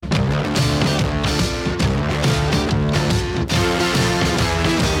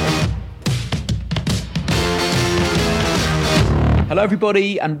Hello,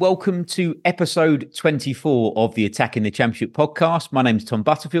 everybody, and welcome to episode 24 of the Attacking the Championship podcast. My name is Tom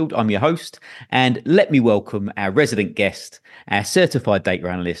Butterfield. I'm your host, and let me welcome our resident guest, our certified data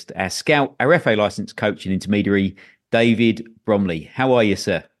analyst, our scout, our FA licensed coach and intermediary, David Bromley. How are you,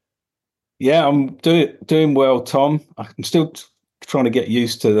 sir? Yeah, I'm doing well, Tom. I'm still trying to get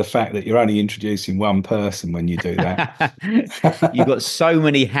used to the fact that you're only introducing one person when you do that. You've got so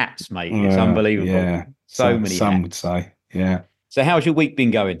many hats, mate. It's unbelievable. Yeah, So many some hats. would say, yeah. So how's your week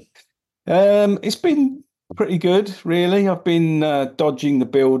been going? It's been pretty good, really. I've been dodging the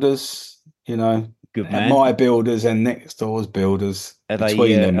builders, Good man. my builders and next door's builders. Are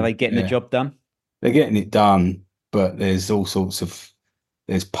between them. Are they getting the job done? They're getting it done, but there's all sorts of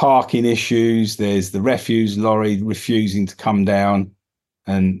there's parking issues. There's the refuse lorry refusing to come down,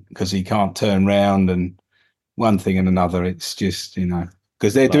 and because he can't turn round, and one thing and another. It's just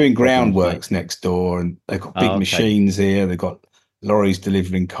because they're doing groundworks next door, and they've got big machines here. They've got lorries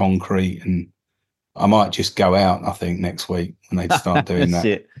delivering concrete, and I might just go out, I think, next week when they start doing that.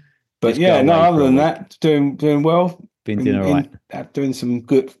 It. But other than that, doing well. Been doing all right. Doing some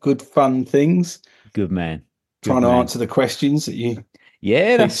good fun things. Good man. Trying to answer the questions that you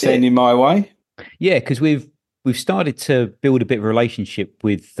that's sending my way. Yeah, because we've started to build a bit of a relationship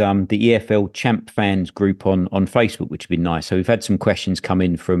with the EFL Champ fans group on Facebook, which has been nice. So we've had some questions come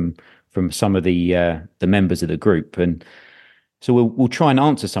in from some of the members of the group, and so we'll try and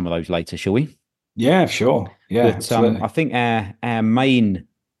answer some of those later, shall we? Yeah, sure. Yeah, but I think our main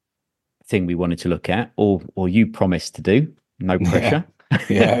thing we wanted to look at, or you promised to do, no pressure,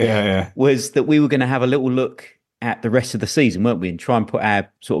 yeah, was that we were going to have a little look at the rest of the season, weren't we, and try and put our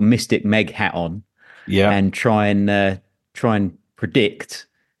sort of Mystic Meg hat on, and try and predict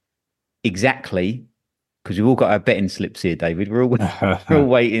exactly. Because we've all got our betting slips here, David. We're all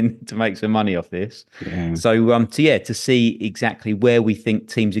waiting to make some money off this. Yeah. So, to see exactly where we think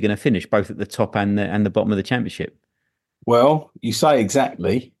teams are going to finish, both at the top and the bottom of the championship. Well, you say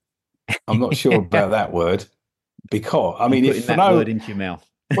exactly. I'm not sure about that word, because if for no word into your mouth.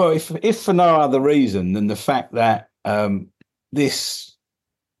 Well, if for no other reason than the fact that this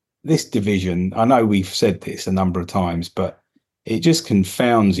division, I know we've said this a number of times, but it just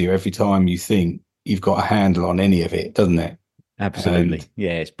confounds you every time you think you've got a handle on any of it, doesn't it? Absolutely.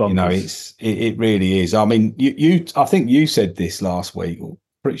 Yeah, it's bonkers. It really is. I mean, I think you said this last week, or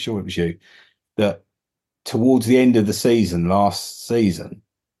pretty sure it was you, that towards the end of the season, last season,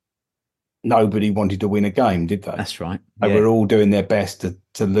 nobody wanted to win a game, did they? That's right. They were all doing their best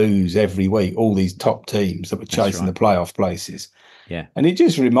to lose every week, all these top teams that were chasing the playoff places. Yeah. And it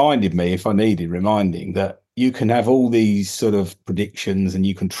just reminded me, if I needed reminding, that you can have all these sort of predictions and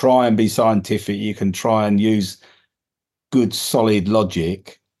you can try and be scientific, you can try and use good, solid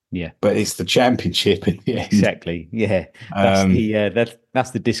logic. Yeah. But it's the championship in the end. Exactly. Yeah.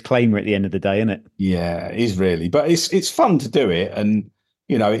 That's the disclaimer at the end of the day, isn't it? Yeah, it is really. But it's fun to do it. And,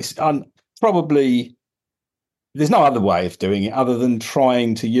 it's probably there's no other way of doing it other than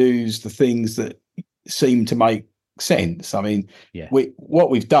trying to use the things that seem to make sense. I mean, what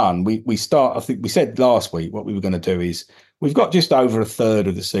we've done, we start, I think we said last week what we were going to do is we've got just over a third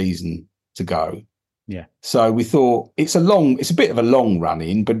of the season to go. Yeah. So we thought it's a bit of a long run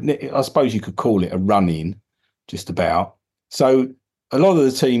in, but I suppose you could call it a run in, just about. So a lot of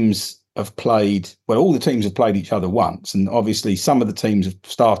the teams have played, all the teams have played each other once. And obviously some of the teams have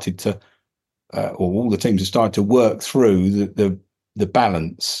started to, or all the teams have started to work through the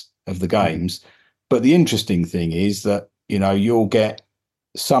balance of the games. But the interesting thing is that, you'll get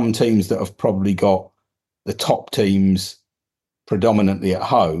some teams that have probably got the top teams predominantly at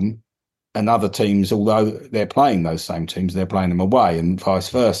home, and other teams, although they're playing those same teams, they're playing them away, and vice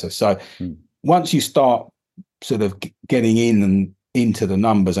versa. So once you start sort of getting in and into the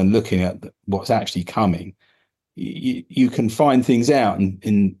numbers and looking at what's actually coming, you can find things out,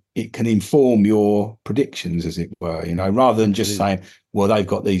 and it can inform your predictions, as it were, rather than just saying, well, they've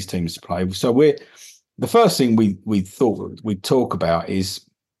got these teams to play. So the first thing we thought we'd talk about is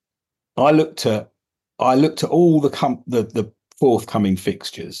I looked at all the forthcoming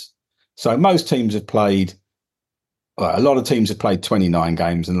fixtures. So most teams have played, a lot of teams have played 29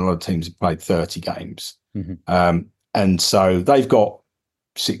 games and a lot of teams have played 30 games. Mm-hmm. And so they've got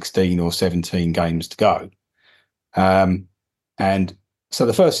 16 or 17 games to go. And so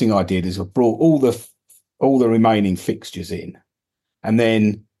the first thing I did is I brought all the remaining fixtures in, and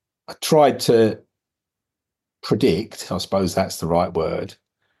then I tried to predict, I suppose that's the right word,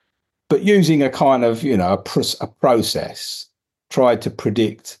 but using a kind of, a process, tried to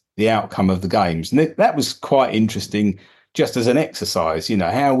predict the outcome of the games. And that was quite interesting just as an exercise.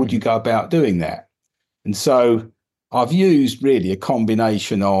 How would you go about doing that? And so I've used really a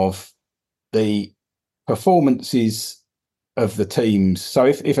combination of the performances of the teams. So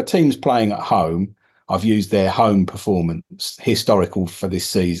if a team's playing at home, I've used their home performance, historical for this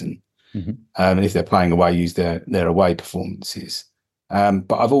season. Mm-hmm. And if they're playing away, use their away performances.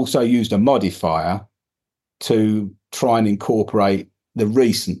 But I've also used a modifier to try and incorporate the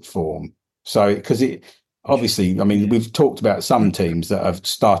recent form. So, because it obviously, I mean, we've talked about some teams that have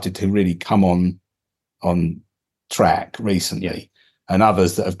started to really come on track recently, and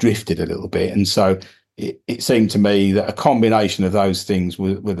others that have drifted a little bit. And so it seemed to me that a combination of those things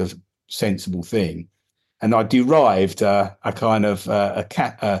was a sensible thing. And I derived a kind of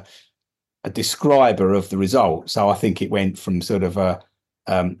a describer of the result. So I think it went from sort of a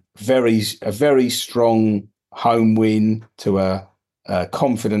very strong home win to a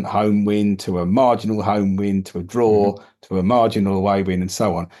confident home win to a marginal home win to a draw to a marginal away win, and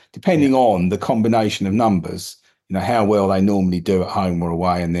so on, depending on the combination of numbers, how well they normally do at home or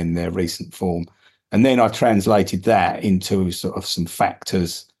away, and then their recent form. And then I translated that into sort of some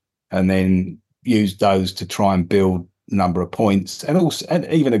factors, and then used those to try and build the number of points and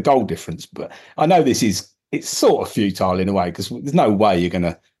even a goal difference. But I know it's sort of futile in a way, because there's no way you're going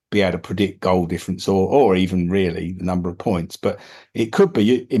to be able to predict goal difference or even really the number of points. But it could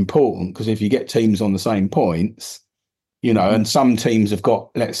be important, because if you get teams on the same points, and some teams have got,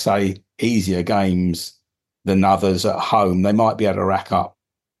 let's say, easier games than others at home, they might be able to rack up,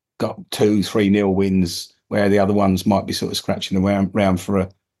 got 2-3-0 wins, where the other ones might be sort of scratching around for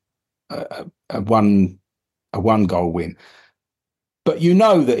a one goal win. But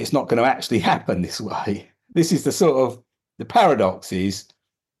that it's not going to actually happen this way. This is the paradox is,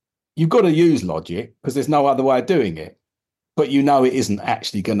 you've got to use logic, because there's no other way of doing it. But it isn't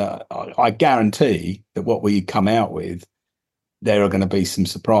actually going to. I guarantee that what we come out with, there are going to be some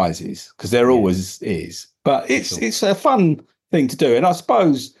surprises, because there always is. But it's a fun thing to do. And I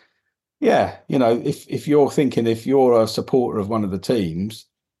suppose, if you're thinking, if you're a supporter of one of the teams,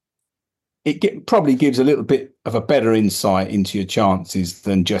 it probably gives a little bit of a better insight into your chances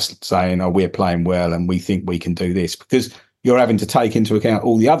than just saying, we're playing well and we think we can do this, because you're having to take into account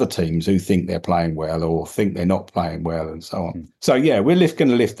all the other teams who think they're playing well or think they're not playing well, and so on. So, we're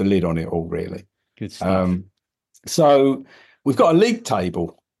going to lift the lid on it all, really. Good stuff. So we've got a league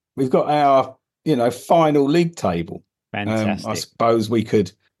table. We've got our, final league table. Fantastic. I suppose we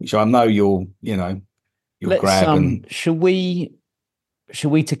could, which I know you'll grab. Shall we,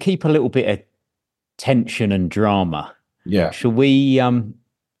 to keep a little bit of tension and drama? Yeah. Shall we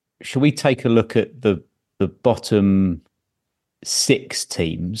take a look at the bottom 6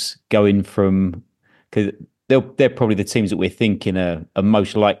 teams, going from, because they're probably the teams that we're thinking are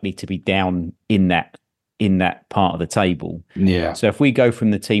most likely to be down in that part of the table. Yeah. So if we go from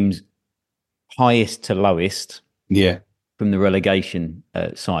the teams highest to lowest, from the relegation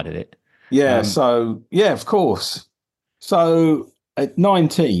side of it. Yeah. Of course. So at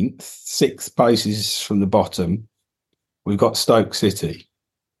 19th, 6 places from the bottom, we've got Stoke City.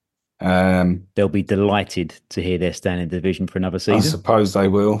 They'll be delighted to hear they're staying in the division for another season. I suppose they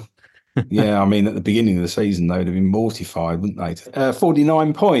will. Yeah, I mean, at the beginning of the season, they would have been mortified, wouldn't they?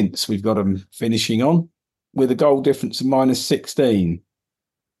 49 points we've got them finishing on, with a goal difference of -16.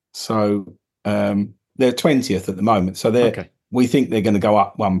 So they're 20th at the moment. So we think they're going to go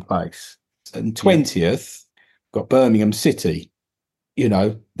up 1 place. And 20th, got Birmingham City.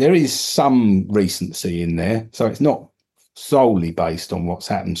 There is some recency in there. So it's not solely based on what's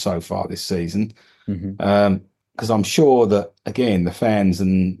happened so far this season. Because I'm sure that, again, the fans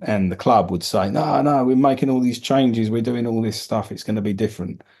and the club would say, no, we're making all these changes, we're doing all this stuff, it's going to be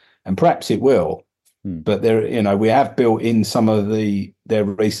different. And perhaps it will. But there, we have built in some of their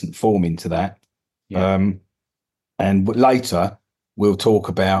recent form into that. And later we'll talk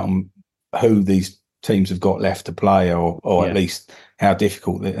about who these teams have got left to play, or at least how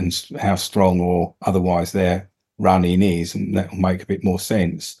difficult and how strong or otherwise their running is, and that will make a bit more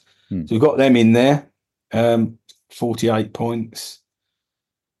sense. So we've got them in there, 48 points.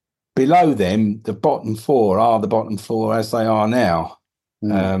 Below them, the bottom 4 are the bottom 4 as they are now.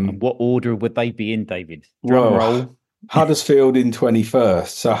 What order would they be in, David? Drum roll. Huddersfield in 21st.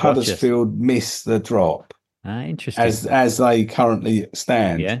 So Huddersfield missed the drop. Interesting. As they currently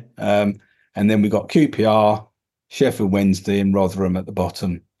stand. Yeah. And then we've got QPR, Sheffield Wednesday and Rotherham at the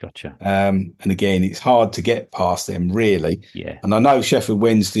bottom. Gotcha. And again, it's hard to get past them, really. Yeah. And I know Sheffield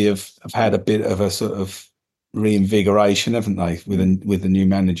Wednesday have had a bit of a sort of reinvigoration, haven't they, with the new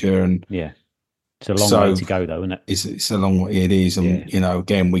manager? And it's a long way to go, though, isn't it? It's a long way. It is, and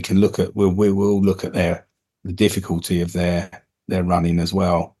again, we can look at we will look at the difficulty of their running as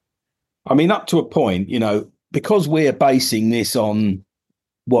well. I mean, up to a point, because we're basing this on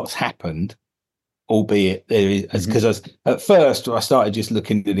what's happened, albeit there is, because at first I started just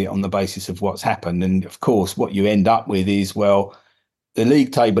looking at it on the basis of what's happened. And of course, what you end up with is, well, the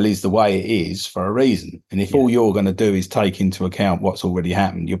league table is the way it is for a reason. And if all you're going to do is take into account what's already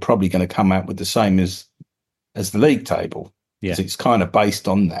happened, you're probably going to come out with the same as the league table, because it's kind of based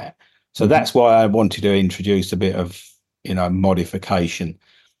on that. So that's why I wanted to introduce a bit of, modification.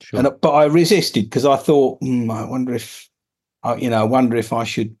 Sure. But I resisted, because I thought, I wonder if I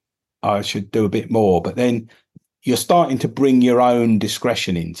should do a bit more. But then you're starting to bring your own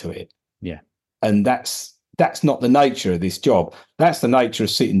discretion into it. Yeah. And that's not the nature of this job. That's the nature of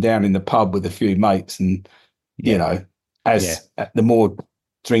sitting down in the pub with a few mates, and the more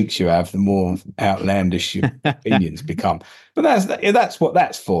drinks you have, the more outlandish your opinions become. But that's what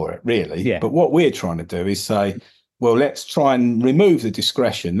that's for, it really. Yeah. But what we're trying to do is say, well, let's try and remove the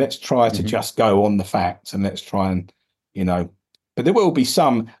discretion. Let's try to just go on the facts, and let's try and, but there will be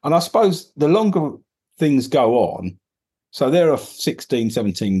some, and I suppose the longer things go on, so there are 16,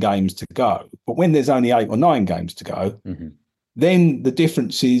 17 games to go, but when there's only 8 or 9 games to go, then the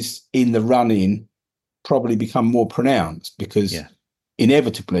differences in the run-in probably become more pronounced, because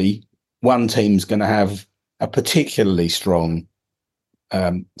inevitably one team's going to have a particularly strong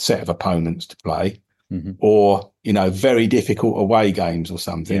set of opponents to play, or, very difficult away games or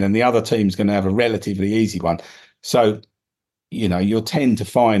something, and the other team's going to have a relatively easy one. So, you'll tend to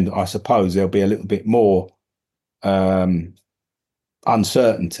find, I suppose, there'll be a little bit more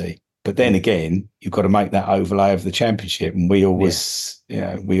uncertainty. But then again, you've got to make that overlay of the championship, and we always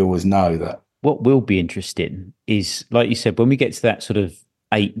know that. What will be interesting is, like you said, when we get to that sort of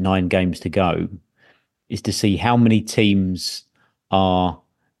 8, 9 games to go, is to see how many teams are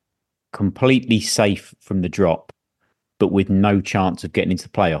completely safe from the drop, but with no chance of getting into the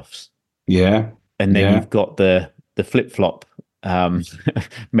playoffs. Yeah. And then you've got the flip-flop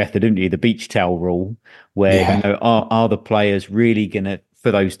method, haven't you? The beach towel rule, where are the players really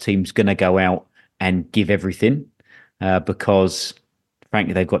for those teams gonna go out and give everything, because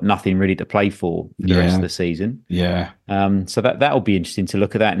frankly they've got nothing really to play for the rest of the season. So that'll be interesting to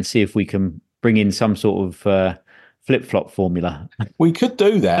look at that and see if we can bring in some sort of flip-flop formula. We could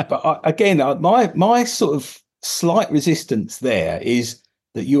do that, but my sort of slight resistance there is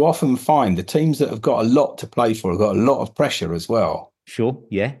that you often find the teams that have got a lot to play for have got a lot of pressure as well. Sure,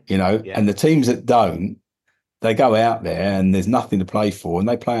 yeah. And the teams that don't, they go out there and there's nothing to play for, and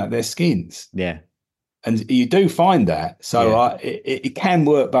they play out their skins. Yeah. And you do find that. So it can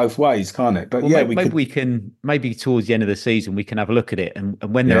work both ways, can't it? But maybe towards the end of the season, we can have a look at it. And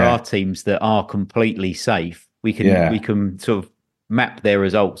when there are teams that are completely safe, we can sort of map their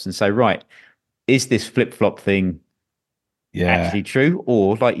results and say, right, is this flip-flop thing actually true?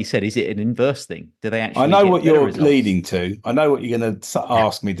 Or, like you said, is it an inverse thing? Do they actually? I know what you're leading to. I know what you're going to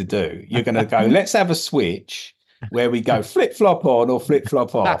ask me to do. You're going to go, let's have a switch where we go flip-flop on or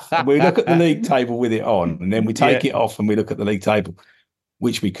flip-flop off. And we look at the league table with it on, and then we take it off and we look at the league table,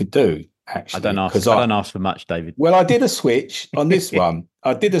 which we could do, actually. I don't ask for much, David. Well, I did a switch on this one.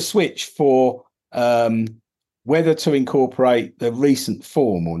 I did a switch for whether to incorporate the recent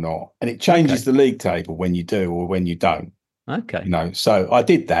form or not. And it changes the league table when you do or when you don't. Okay. So I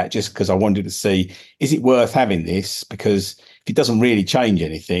did that just because I wanted to see, is it worth having this? Because if it doesn't really change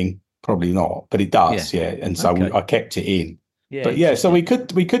anything, probably not, but it does. And so I kept it in. So we could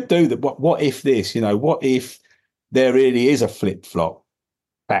do that. What if this, what if there really is a flip-flop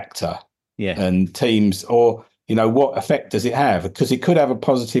factor? And teams, or, what effect does it have? Because it could have a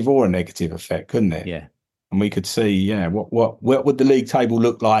positive or a negative effect, couldn't it? Yeah. And we could see, what would the league table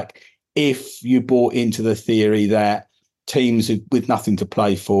look like if you bought into the theory that teams with nothing to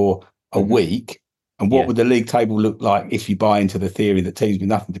play for are weak, and what would the league table look like if you buy into the theory that teams with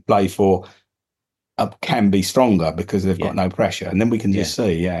nothing to play for can be stronger because they've got no pressure? And then we can just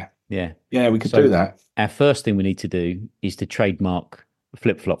see, we could do that. Our first thing we need to do is to trademark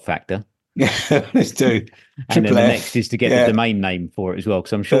flip-flop factor. Let's do. And then the next is to get the domain name for it as well,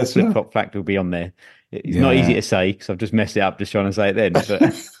 because I'm sure flip-flop factor will be on there. It's not easy to say because I've just messed it up just trying to say it then,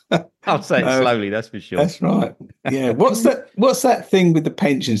 but I'll say it slowly, that's for sure. That's right. Yeah. What's that thing with the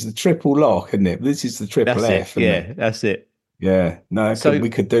pensions? The triple lock, isn't it? This is the triple F. That's it. Yeah. No, we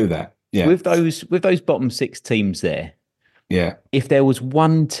could do that. Yeah. With those bottom 6 teams there. Yeah. If there was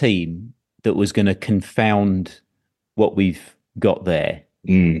one team that was going to confound what we've got there,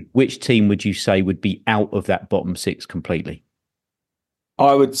 which team would you say would be out of that bottom 6 completely?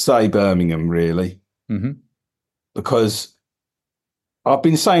 I would say Birmingham, really. Because I've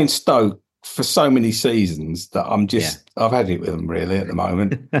been saying Stoke for so many seasons that I've had it with them really at the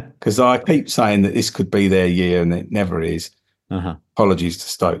moment, because I keep saying that this could be their year and it never is. Apologies to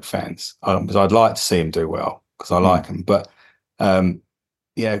Stoke fans, because I'd like to see them do well because I like them. But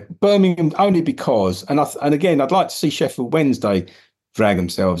Birmingham only because, and again, I'd like to see Sheffield Wednesday drag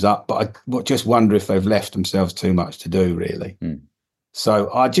themselves up, but I just wonder if they've left themselves too much to do really.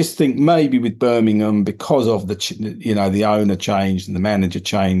 So I just think maybe with Birmingham, because of the owner change and the manager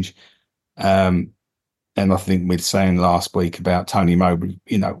change, and I think we're saying last week about Tony Mowbray,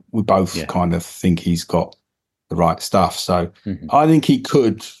 we both kind of think he's got the right stuff. So I think he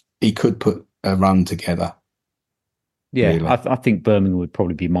could put a run together. Yeah, really. I think Birmingham would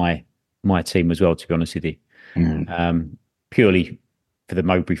probably be my team as well, to be honest with you. Purely for the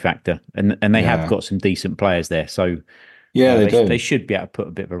Mowbray factor, and they have got some decent players there. So they should be able to put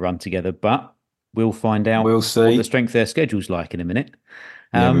a bit of a run together. But we'll find out. We'll see what the strength of their schedule's like in a minute.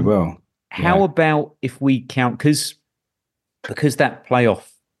 Yeah, we will. How about if we count, because that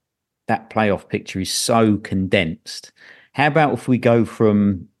playoff picture is so condensed? How about if we go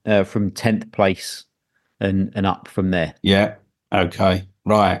from 10th place and up from there? Yeah. Okay.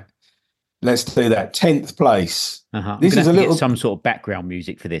 Right. Let's do that. 10th place. This is a little some sort of background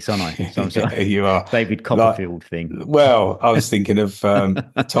music for this, aren't I? Some sort of you are David Copperfield thing. Well, I was thinking of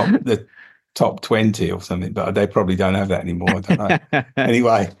the top 20 or something, but they probably don't have that anymore. I don't know.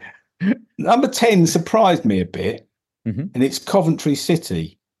 Anyway, number 10 surprised me a bit, and it's Coventry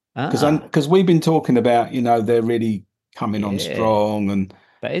City, because we've been talking about they're really coming on strong, and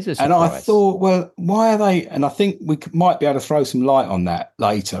that is a surprise. And I thought, well, why are they? And I think we might be able to throw some light on that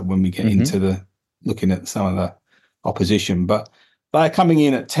later when we get into looking at some of the opposition. But they're coming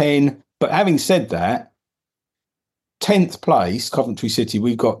in at 10. But having said that, 10th place, Coventry City,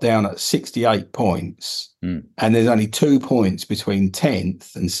 we've got down at 68 points, and there's only 2 points between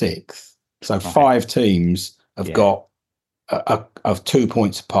 10th and 6th. So 5 teams have got of 2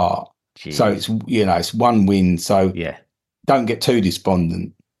 points apart. Jeez. So it's one win. So don't get too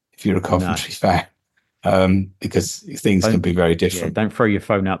despondent if you're a Coventry fan, because things can be very different. Don't throw your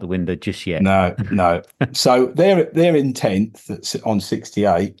phone out the window just yet. No. So they're in 10th, that's on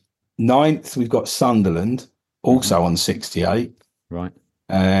 68. 9th, we've got Sunderland, also on 68. Right.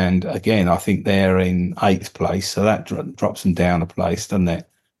 And again, I think they're in 8th place, so that drops them down a place, doesn't it?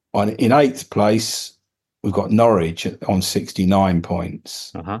 In 8th place, we've got Norwich on 69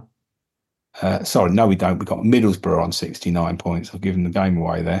 points. Sorry, no, we don't. We've got Middlesbrough on 69 points. I've given the game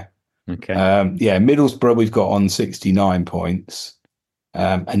away there. Okay. Middlesbrough we've got on 69 points,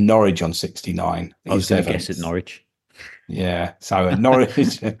 and Norwich on 69. I was going to guess at Norwich. Yeah, so at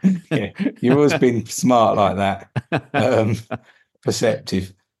Norwich, you've always been smart like that,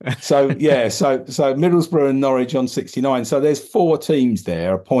 perceptive. So Middlesbrough and Norwich on 69. So there's 4 teams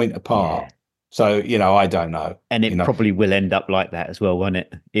there, a point apart. Yeah. So, I don't know. And it probably will end up like that as well, won't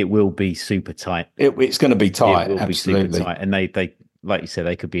it? It will be super tight. It's going to be tight, it will absolutely. Be super tight. And they like you said,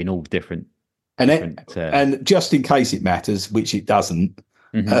 they could be in all different... And just in case it matters, which it doesn't,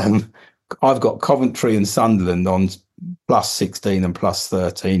 I've got Coventry and Sunderland on plus 16 and plus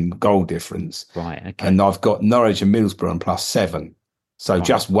 13 goal difference. Right, okay. And I've got Norwich and Middlesbrough on plus 7. So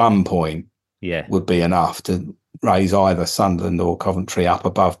just 1 point would be enough to raise either Sunderland or Coventry up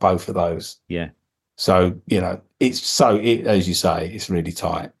above both of those. Yeah. So, as you say, it's really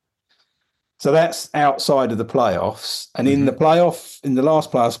tight. So that's outside of the playoffs. And in the playoff, in the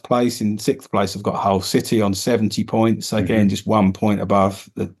last place, in 6th place, I've got Hull City on 70 points. Again, just 1 point above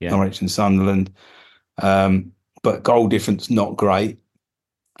the Norwich and Sunderland. But goal difference, not great.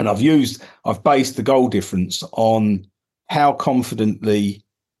 And I've based the goal difference on how confidently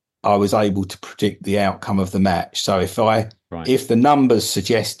I was able to predict the outcome of the match. So if the numbers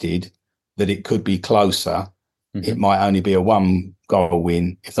suggested that it could be closer, it might only be a 1 goal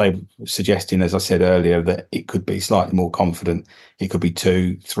win. If they were suggesting, as I said earlier, that it could be slightly more confident, it could be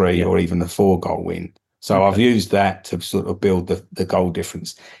 2, 3, or even a 4 goal win. So I've used that to sort of build the goal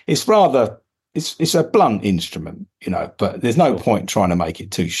difference. It's a blunt instrument, but there's no point trying to make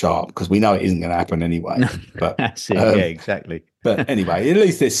it too sharp because we know it isn't going to happen anyway. But that's it. Yeah, exactly. But anyway, at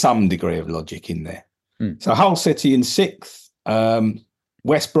least there's some degree of logic in there. So Hull City in 6th,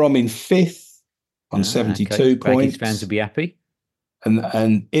 West Brom in 5th on 72 points. Baggies fans will be happy.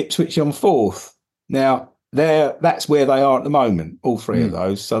 And Ipswich on 4th. Now, that's where they are at the moment, all 3 of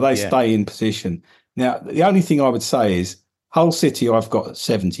those. So they stay in position. Now, the only thing I would say is Hull City, I've got at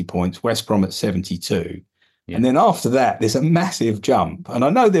 70 points, West Brom at 72. Yeah. And then after that, there's a massive jump. And I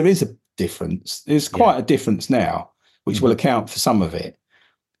know there is a difference. There's quite a difference now, which will account for some of it.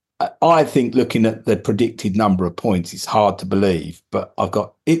 I think looking at the predicted number of points, it's hard to believe, but I've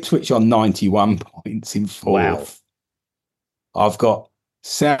got Ipswich on 91 points in fourth. Wow. I've got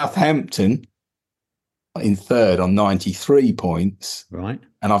Southampton in third on 93 points. Right.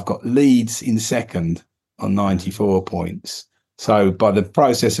 And I've got Leeds in second on 94 points. So by the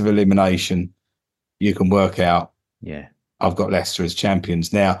process of elimination, you can work out. Yeah. I've got Leicester as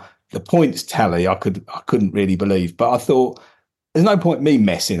champions. Now, the points tally, I couldn't really believe, but I thought there's no point me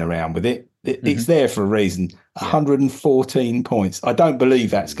messing around with it. It's there for a reason. 114 points. I don't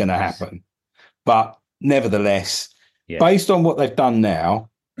believe that's going to happen. But nevertheless, based on what they've done now,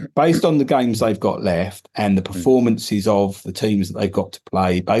 based on the games they've got left and the performances of the teams that they've got to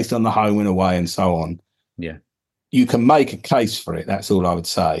play, based on the home and away and so on, you can make a case for it. That's all I would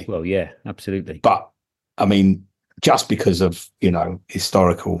say. Well, yeah, absolutely. But, I mean, just because of,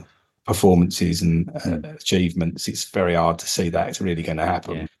 historical performances and achievements, it's very hard to see that it's really going to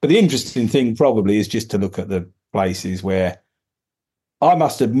happen. Yeah. But the interesting thing probably is just to look at the places where, I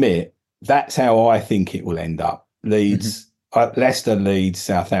must admit, that's how I think it will end up. Leeds, Leicester, Leeds,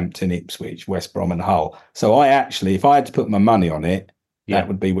 Southampton, Ipswich, West Brom and Hull. So I actually, if I had to put my money on it, that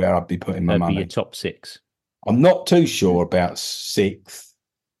would be where I'd be putting my money. That'd be your top six. I'm not too sure about sixth.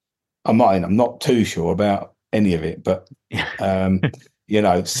 I'm not too sure about any of it, but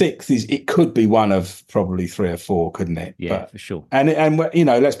sixth it could be one of probably three or four, couldn't it? Yeah, for sure. And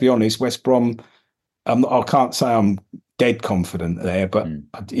let's be honest, West Brom. I can't say I'm dead confident there, but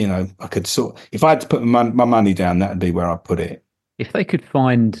I could if I had to put my money down, that'd be where I'd put it. If they could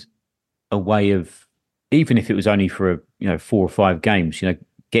find a way of, even if it was only for 4 or 5 games,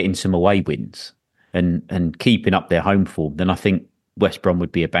 getting some away wins and keeping up their home form, then I think West Brom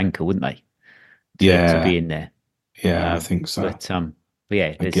would be a banker, wouldn't they? To be in there. Yeah, I think so. But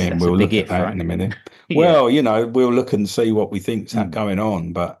yeah, again, we'll look at that in a minute. Well, we'll look and see what we think's going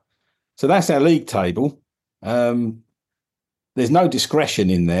on. But so that's our league table. There's no discretion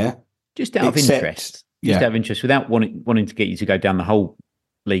in there. Just out of interest. Out of interest, without wanting to get you to go down the whole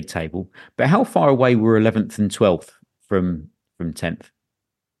league table. But how far away were 11th and 12th from 10th?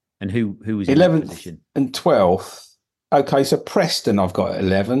 And who was in 11th position? And 12th? Okay, so Preston I've got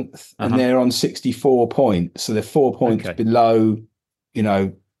 11th, and they're on 64 points. So they're 4 points below,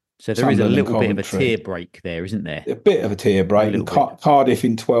 So there is a little bit of a tier break there, isn't there? A bit of a tier break. And Cardiff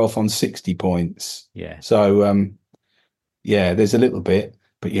in 12th on 60 points. Yeah. So, there's a little bit,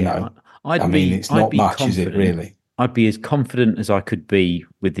 but, it's not much, is it, really? I'd be as confident as I could be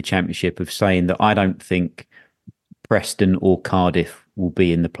with the Championship of saying that I don't think Preston or Cardiff will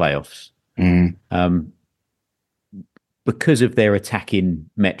be in the playoffs. Because of their attacking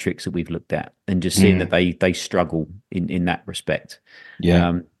metrics that we've looked at and just seeing that they struggle in that respect.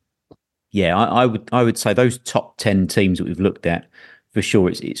 I would say those top 10 teams that we've looked at, for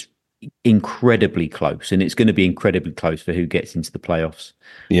sure, it's incredibly close, and it's going to be incredibly close for who gets into the playoffs.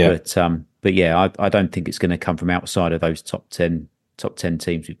 I don't think it's going to come from outside of those top 10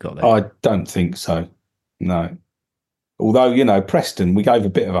 teams we've got there. I don't think so. No. Although, Preston, we gave a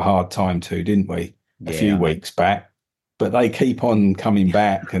bit of a hard time to, didn't we? A few weeks back. But they keep on coming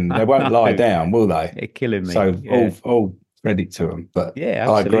back, and they won't lie down, will they? They're killing me. So all credit to them. But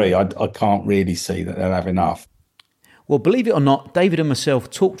I agree. I can't really see that they'll have enough. Well, believe it or not, David and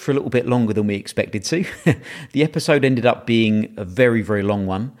myself talked for a little bit longer than we expected to. The episode ended up being a very, very long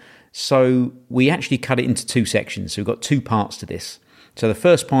one. So we actually cut it into 2 sections. So we've got 2 parts to this. So the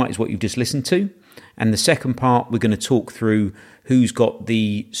first part is what you've just listened to. And the second part, we're going to talk through who's got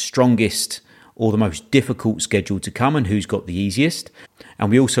the strongest or the most difficult schedule to come and who's got the easiest.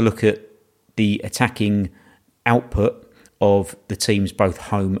 And we also look at the attacking output of the teams both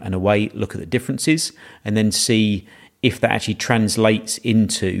home and away, look at the differences, and then see if that actually translates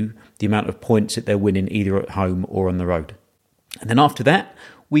into the amount of points that they're winning either at home or on the road. And then after that,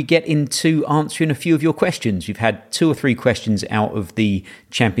 we get into answering a few of your questions. We've had 2 or 3 questions out of the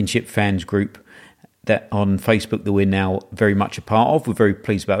Championship fans group that on Facebook that we're now very much a part of. We're very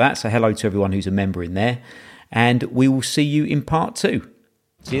pleased about that. So hello to everyone who's a member in there. And we will see you in part 2.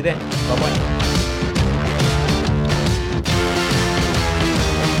 See you then. Bye-bye.